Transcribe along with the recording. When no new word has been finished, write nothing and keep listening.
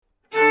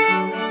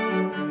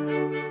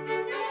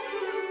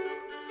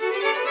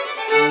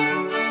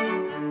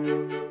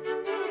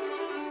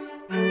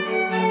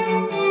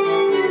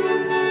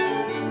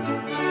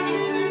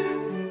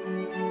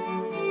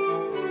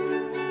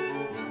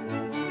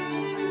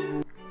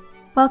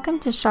Welcome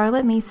to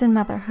Charlotte Mason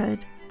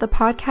Motherhood, the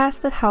podcast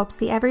that helps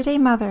the everyday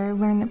mother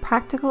learn the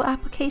practical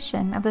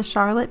application of the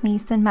Charlotte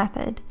Mason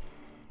method.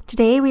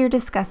 Today we are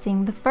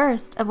discussing the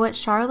first of what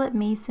Charlotte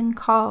Mason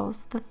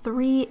calls the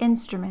 3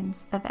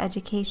 instruments of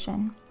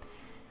education.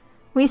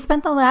 We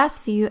spent the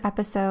last few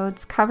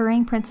episodes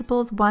covering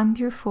principles 1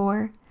 through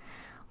 4.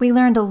 We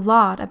learned a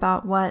lot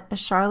about what a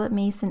Charlotte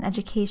Mason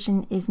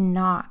education is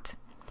not.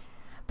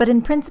 But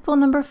in principle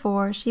number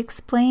 4, she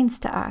explains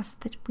to us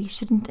that we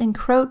shouldn't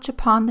encroach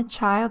upon the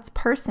child's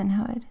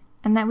personhood,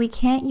 and that we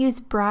can't use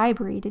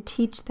bribery to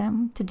teach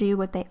them to do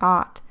what they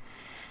ought,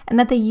 and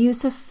that the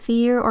use of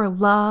fear or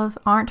love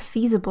aren't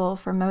feasible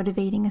for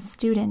motivating a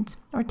student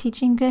or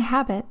teaching good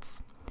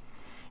habits.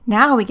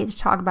 Now we get to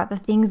talk about the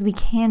things we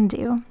can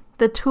do,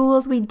 the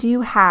tools we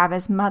do have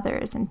as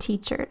mothers and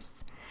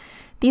teachers.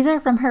 These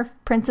are from her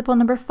principle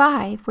number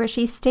 5, where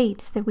she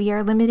states that we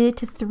are limited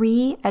to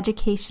 3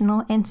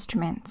 educational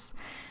instruments: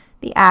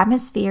 the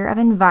atmosphere of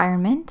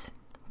environment,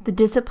 the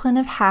discipline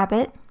of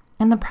habit,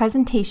 and the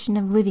presentation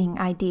of living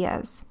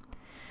ideas.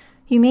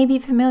 You may be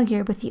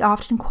familiar with the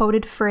often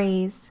quoted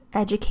phrase,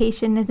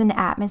 education is an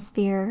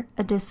atmosphere,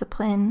 a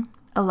discipline,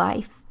 a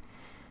life.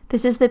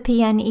 This is the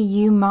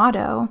PNEU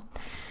motto.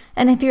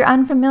 And if you're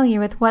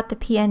unfamiliar with what the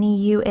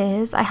PNEU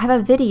is, I have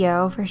a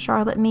video for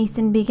Charlotte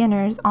Mason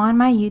beginners on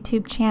my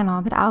YouTube channel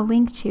that I'll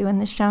link to in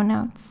the show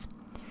notes.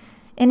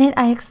 In it,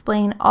 I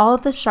explain all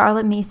of the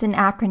Charlotte Mason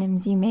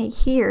acronyms you may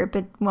hear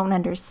but won't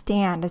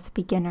understand as a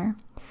beginner.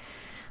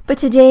 But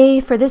today,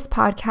 for this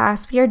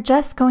podcast, we are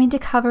just going to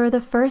cover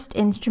the first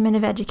instrument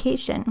of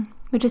education,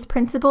 which is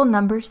principle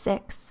number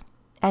 6.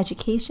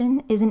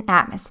 Education is an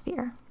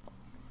atmosphere.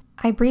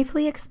 I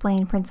briefly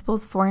explained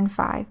principles 4 and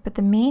 5, but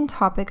the main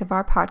topic of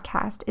our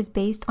podcast is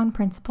based on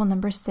principle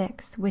number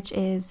 6, which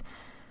is,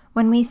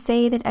 when we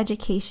say that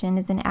education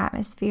is an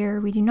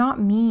atmosphere, we do not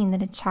mean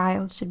that a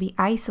child should be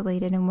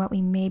isolated in what we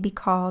may be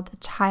called a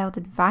child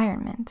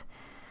environment,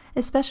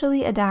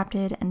 especially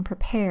adapted and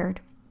prepared,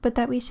 but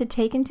that we should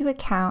take into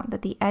account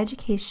that the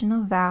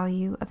educational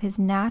value of his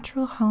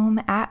natural home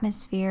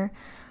atmosphere,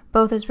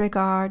 both as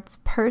regards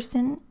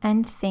person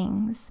and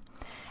things,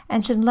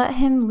 and should let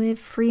him live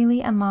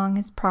freely among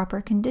his proper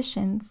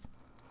conditions.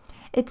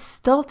 It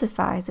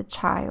stultifies a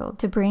child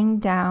to bring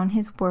down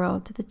his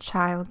world to the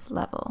child's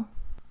level.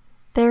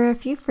 There are a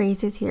few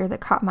phrases here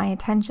that caught my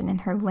attention in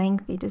her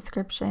lengthy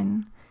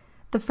description.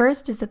 The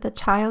first is that the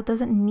child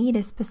doesn't need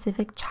a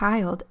specific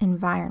child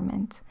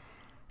environment.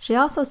 She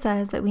also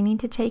says that we need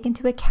to take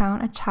into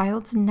account a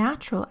child's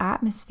natural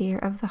atmosphere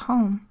of the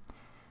home.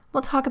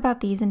 We'll talk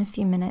about these in a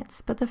few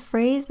minutes, but the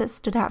phrase that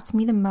stood out to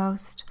me the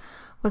most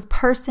was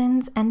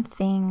persons and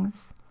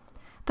things.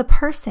 The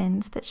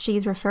persons that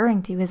she's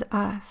referring to is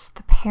us,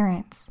 the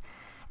parents,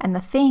 and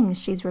the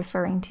things she's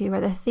referring to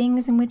are the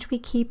things in which we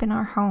keep in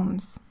our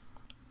homes.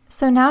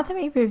 So now that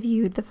we've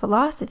reviewed the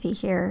philosophy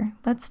here,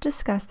 let's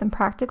discuss some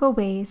practical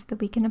ways that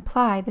we can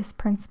apply this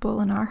principle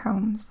in our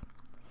homes.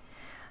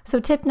 So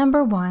tip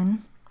number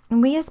 1,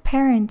 we as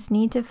parents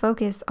need to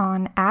focus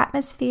on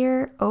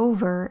atmosphere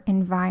over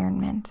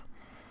environment.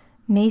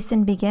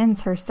 Mason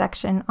begins her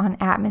section on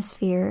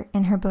atmosphere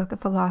in her book, A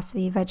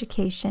Philosophy of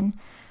Education,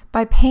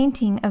 by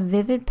painting a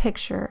vivid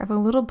picture of a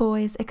little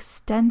boy's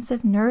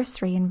extensive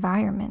nursery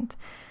environment.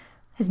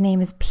 His name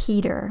is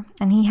Peter,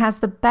 and he has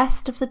the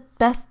best of the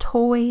best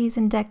toys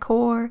and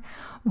decor,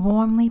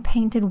 warmly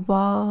painted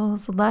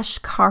walls, lush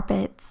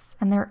carpets,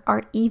 and there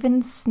are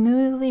even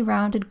smoothly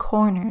rounded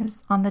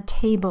corners on the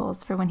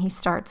tables for when he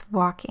starts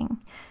walking.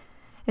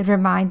 It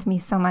reminds me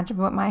so much of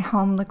what my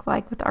home looked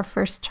like with our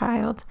first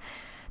child.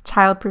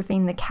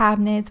 Childproofing the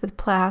cabinets with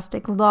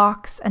plastic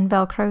locks and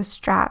Velcro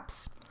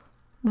straps,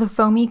 the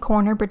foamy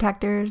corner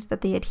protectors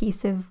that the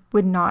adhesive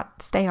would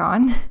not stay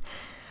on.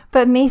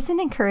 But Mason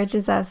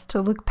encourages us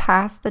to look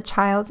past the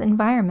child's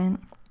environment,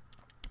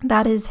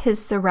 that is,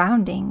 his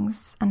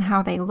surroundings and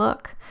how they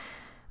look.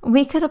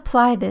 We could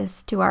apply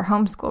this to our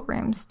homeschool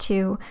rooms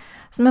too.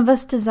 Some of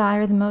us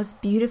desire the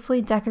most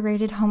beautifully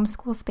decorated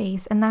homeschool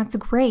space, and that's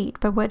great,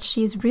 but what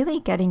she's really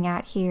getting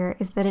at here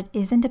is that it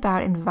isn't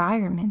about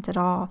environment at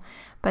all,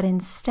 but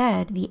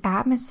instead the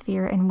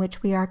atmosphere in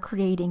which we are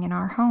creating in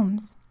our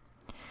homes.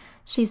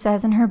 She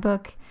says in her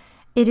book,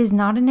 it is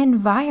not an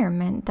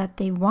environment that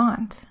they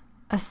want,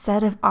 a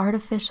set of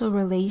artificial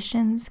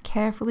relations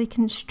carefully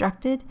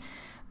constructed,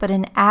 but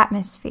an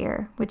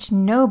atmosphere which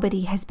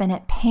nobody has been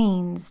at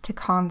pains to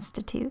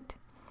constitute.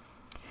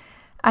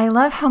 I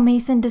love how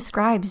Mason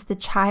describes the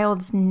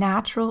child's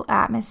natural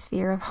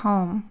atmosphere of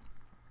home.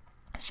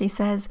 She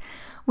says,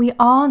 we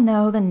all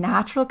know the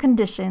natural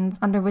conditions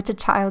under which a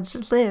child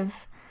should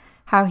live,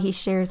 how he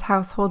shares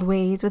household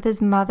ways with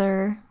his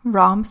mother,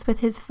 romps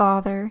with his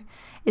father,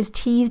 is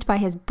teased by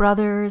his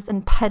brothers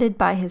and petted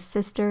by his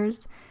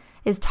sisters,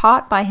 is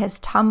taught by his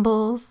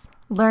tumbles,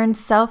 learns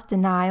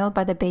self-denial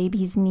by the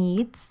baby's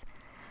needs,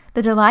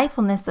 the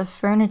delightfulness of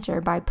furniture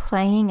by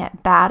playing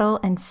at battle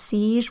and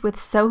siege with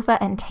sofa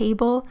and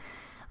table,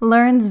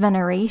 learns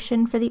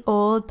veneration for the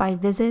old by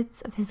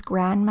visits of his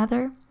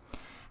grandmother,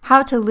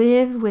 how to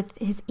live with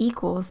his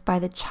equals by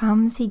the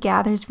chums he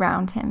gathers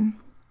round him,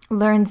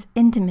 learns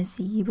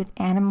intimacy with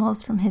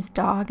animals from his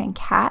dog and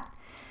cat,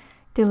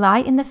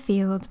 delight in the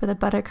fields where the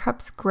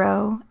buttercups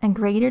grow, and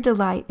greater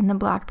delight in the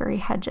blackberry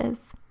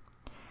hedges.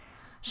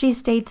 She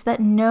states that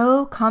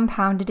no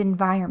compounded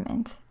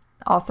environment,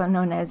 also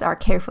known as our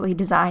carefully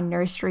designed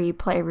nursery,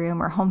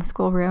 playroom, or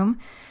homeschool room,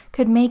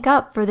 could make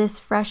up for this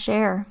fresh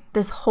air,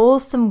 this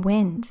wholesome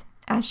wind,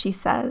 as she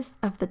says,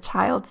 of the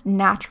child's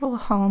natural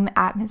home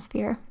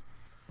atmosphere.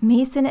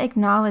 Mason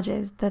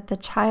acknowledges that the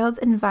child's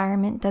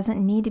environment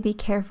doesn't need to be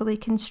carefully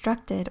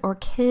constructed or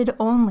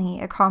kid-only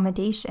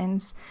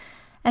accommodations,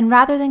 and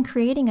rather than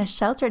creating a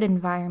sheltered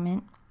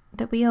environment,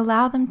 that we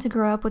allow them to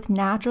grow up with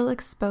natural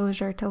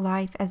exposure to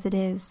life as it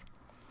is.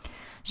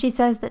 She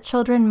says that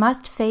children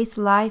must face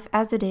life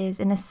as it is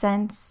in a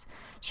sense.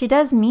 She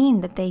does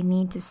mean that they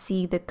need to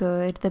see the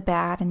good, the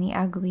bad, and the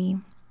ugly,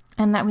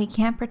 and that we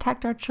can't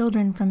protect our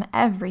children from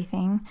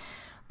everything,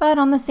 but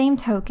on the same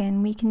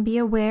token, we can be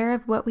aware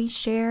of what we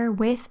share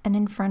with and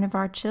in front of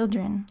our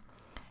children.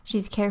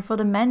 She's careful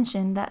to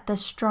mention that the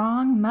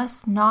strong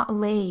must not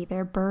lay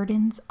their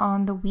burdens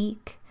on the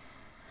weak.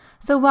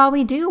 So while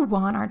we do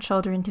want our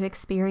children to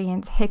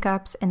experience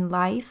hiccups in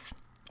life,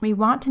 we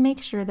want to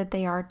make sure that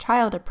they are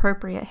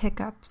child-appropriate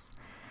hiccups.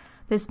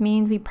 This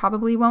means we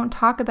probably won't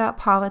talk about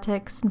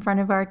politics in front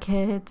of our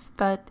kids,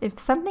 but if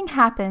something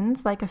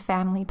happens, like a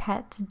family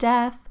pet's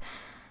death,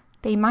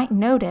 they might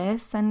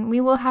notice, and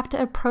we will have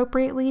to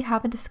appropriately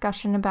have a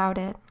discussion about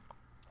it.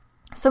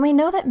 So we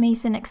know that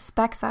Mason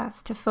expects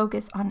us to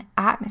focus on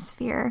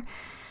atmosphere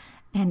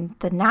and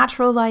the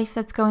natural life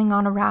that's going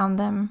on around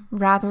them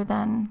rather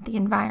than the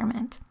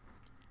environment.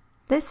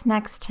 This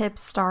next tip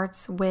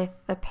starts with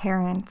the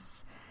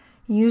parents,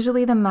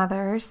 usually the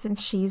mother,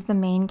 since she's the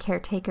main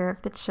caretaker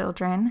of the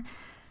children.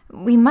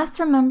 We must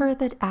remember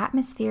that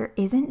atmosphere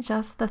isn't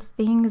just the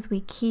things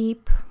we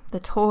keep, the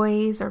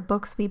toys or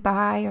books we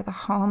buy, or the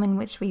home in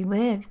which we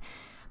live,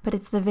 but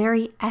it's the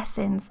very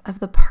essence of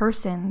the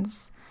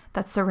persons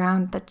that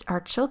surround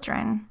our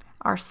children,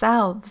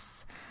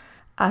 ourselves,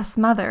 us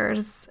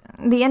mothers.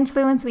 The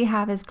influence we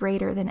have is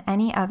greater than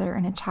any other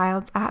in a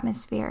child's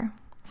atmosphere.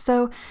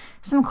 So,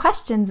 some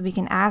questions we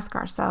can ask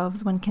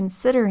ourselves when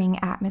considering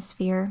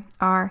atmosphere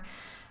are,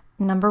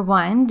 number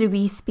one, do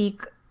we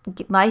speak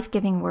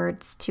life-giving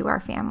words to our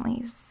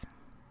families?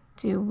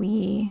 Do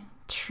we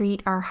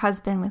treat our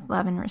husband with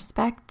love and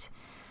respect?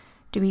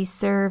 Do we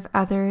serve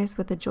others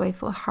with a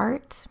joyful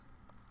heart?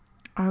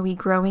 Are we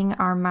growing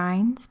our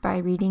minds by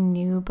reading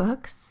new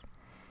books?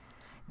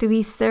 Do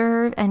we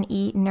serve and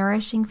eat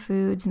nourishing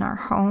foods in our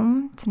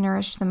home to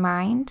nourish the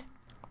mind?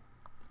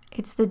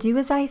 It's the do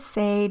as I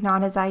say,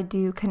 not as I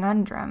do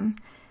conundrum.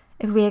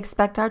 If we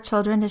expect our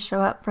children to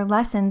show up for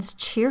lessons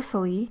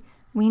cheerfully,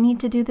 we need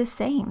to do the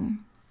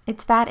same.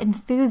 It's that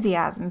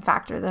enthusiasm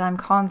factor that I'm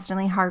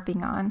constantly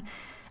harping on.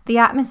 The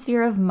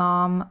atmosphere of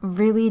mom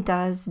really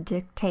does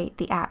dictate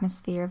the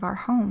atmosphere of our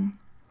home.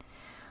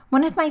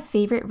 One of my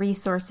favorite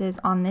resources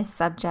on this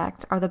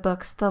subject are the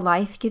books The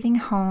Life-Giving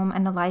Home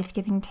and The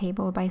Life-Giving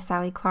Table by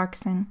Sally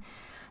Clarkson.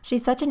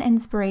 She's such an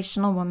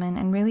inspirational woman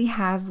and really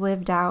has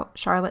lived out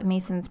Charlotte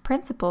Mason's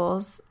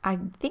principles, I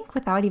think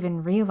without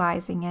even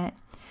realizing it.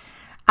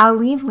 I'll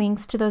leave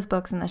links to those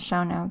books in the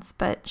show notes,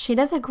 but she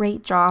does a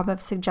great job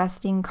of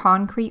suggesting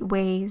concrete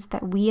ways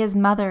that we as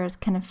mothers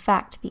can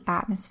affect the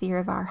atmosphere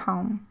of our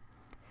home.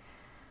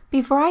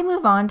 Before I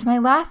move on to my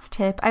last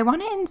tip, I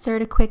want to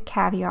insert a quick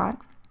caveat.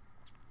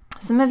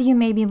 Some of you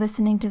may be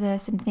listening to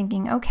this and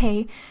thinking,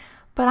 okay,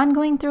 but I'm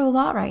going through a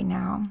lot right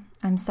now.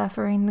 I'm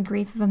suffering the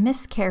grief of a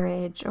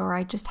miscarriage, or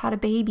I just had a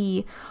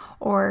baby,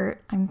 or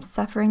I'm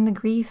suffering the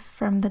grief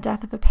from the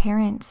death of a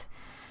parent.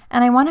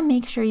 And I want to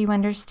make sure you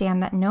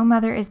understand that no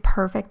mother is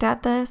perfect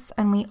at this,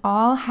 and we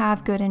all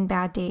have good and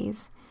bad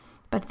days.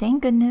 But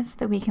thank goodness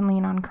that we can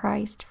lean on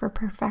Christ for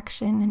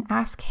perfection and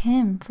ask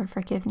Him for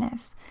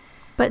forgiveness.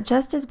 But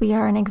just as we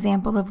are an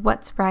example of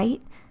what's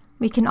right,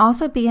 we can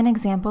also be an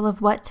example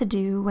of what to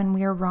do when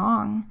we are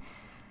wrong.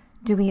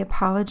 Do we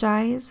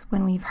apologize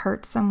when we've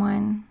hurt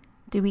someone?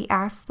 Do we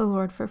ask the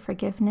Lord for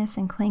forgiveness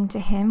and cling to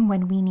Him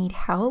when we need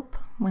help,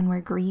 when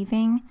we're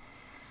grieving?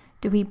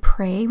 Do we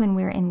pray when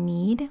we're in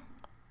need?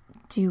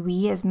 Do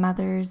we as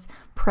mothers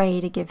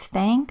pray to give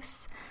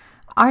thanks?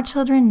 Our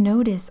children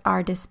notice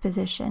our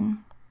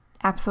disposition.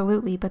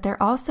 Absolutely, but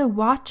they're also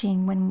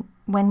watching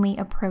when we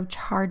approach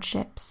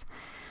hardships.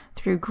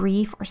 Through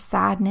grief or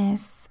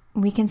sadness,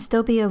 we can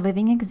still be a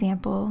living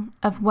example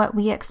of what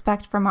we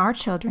expect from our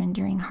children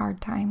during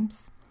hard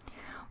times.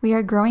 We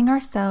are growing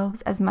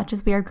ourselves as much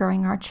as we are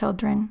growing our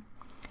children.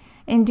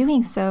 In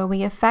doing so,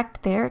 we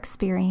affect their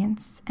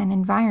experience and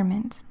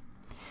environment.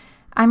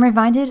 I'm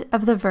reminded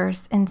of the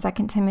verse in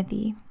 2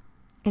 Timothy.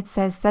 It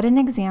says, "Set an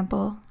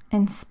example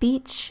in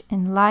speech,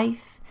 in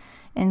life,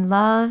 in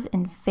love,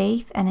 in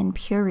faith, and in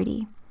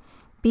purity.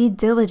 Be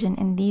diligent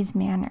in these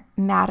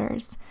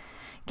matters.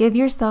 Give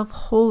yourself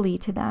wholly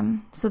to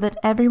them, so that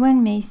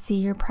everyone may see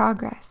your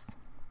progress.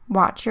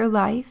 Watch your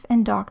life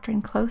and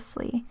doctrine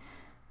closely.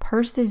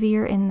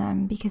 Persevere in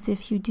them, because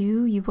if you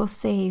do, you will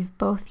save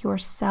both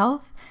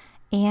yourself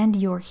and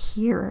your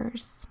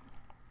hearers.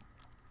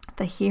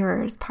 The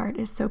hearers part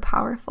is so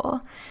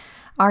powerful.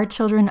 Our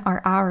children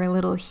are our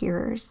little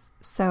hearers.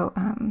 So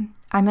I'm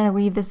going to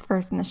leave this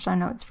verse in the show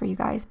notes for you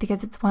guys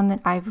because it's one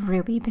that I've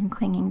really been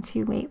clinging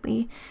to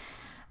lately.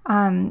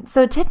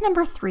 So tip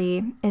number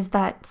 3 is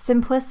that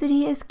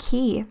simplicity is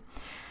key.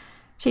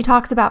 She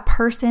talks about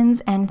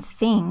persons and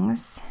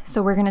things.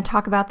 So we're going to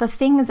talk about the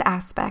things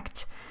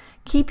aspect.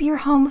 Keep your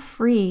home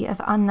free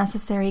of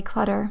unnecessary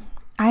clutter.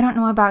 I don't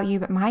know about you,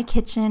 but my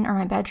kitchen or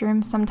my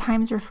bedroom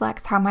sometimes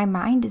reflects how my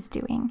mind is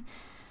doing.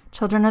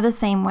 Children are the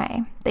same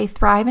way. They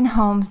thrive in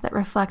homes that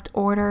reflect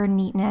order,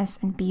 neatness,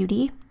 and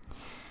beauty.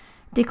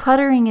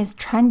 Decluttering is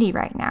trendy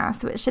right now,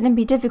 so it shouldn't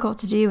be difficult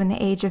to do in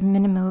the age of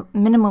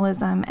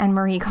minimalism and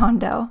Marie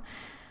Kondo.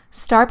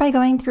 Start by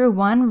going through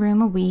one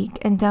room a week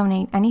and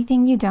donate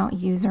anything you don't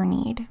use or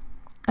need.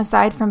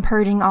 Aside from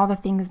purging all the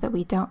things that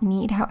we don't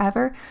need,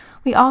 however,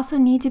 we also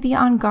need to be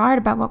on guard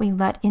about what we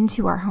let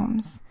into our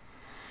homes.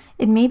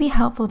 It may be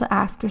helpful to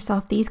ask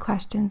yourself these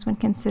questions when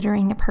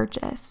considering a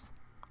purchase.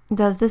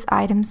 Does this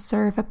item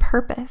serve a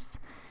purpose?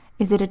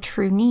 Is it a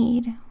true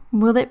need?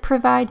 Will it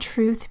provide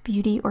truth,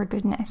 beauty, or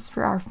goodness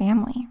for our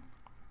family?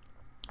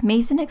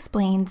 Mason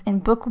explains in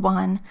Book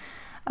 1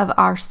 of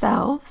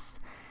Ourselves,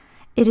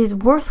 it is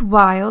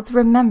worthwhile to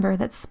remember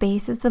that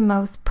space is the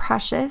most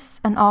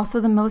precious and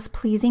also the most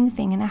pleasing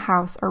thing in a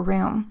house or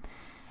room,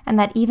 and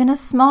that even a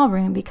small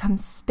room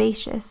becomes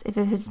spacious if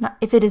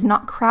it is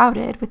not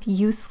crowded with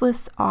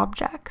useless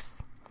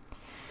objects.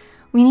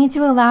 We need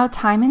to allow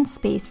time and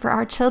space for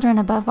our children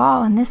above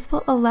all, and this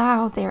will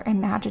allow their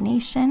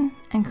imagination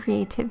and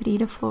creativity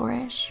to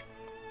flourish.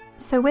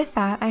 So with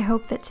that, I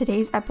hope that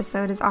today's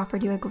episode has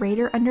offered you a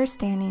greater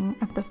understanding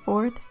of the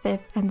 4th,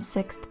 5th, and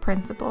 6th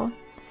principle.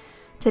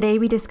 Today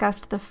we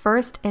discussed the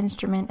first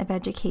instrument of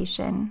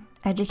education.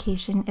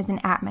 Education is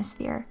an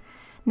atmosphere.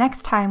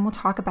 Next time we'll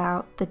talk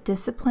about the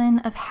discipline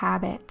of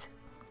habit.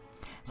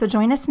 So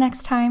join us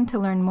next time to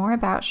learn more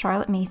about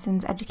Charlotte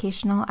Mason's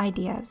educational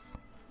ideas.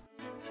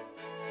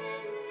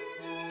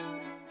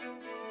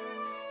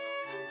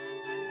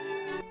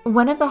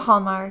 One of the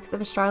hallmarks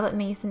of a Charlotte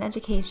Mason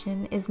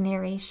education is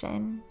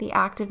narration, the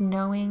act of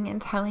knowing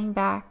and telling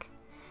back.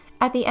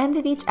 At the end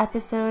of each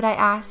episode, I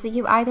ask that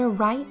you either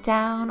write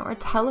down or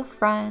tell a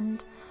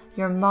friend,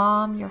 your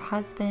mom, your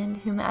husband,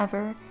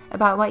 whomever,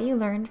 about what you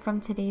learned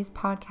from today's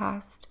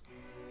podcast.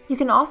 You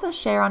can also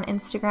share on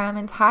Instagram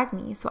and tag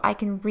me so I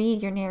can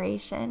read your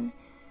narration.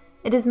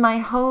 It is my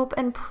hope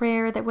and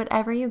prayer that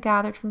whatever you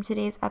gathered from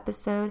today's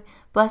episode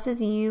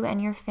blesses you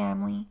and your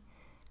family.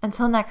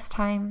 Until next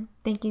time,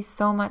 thank you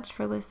so much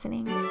for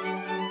listening.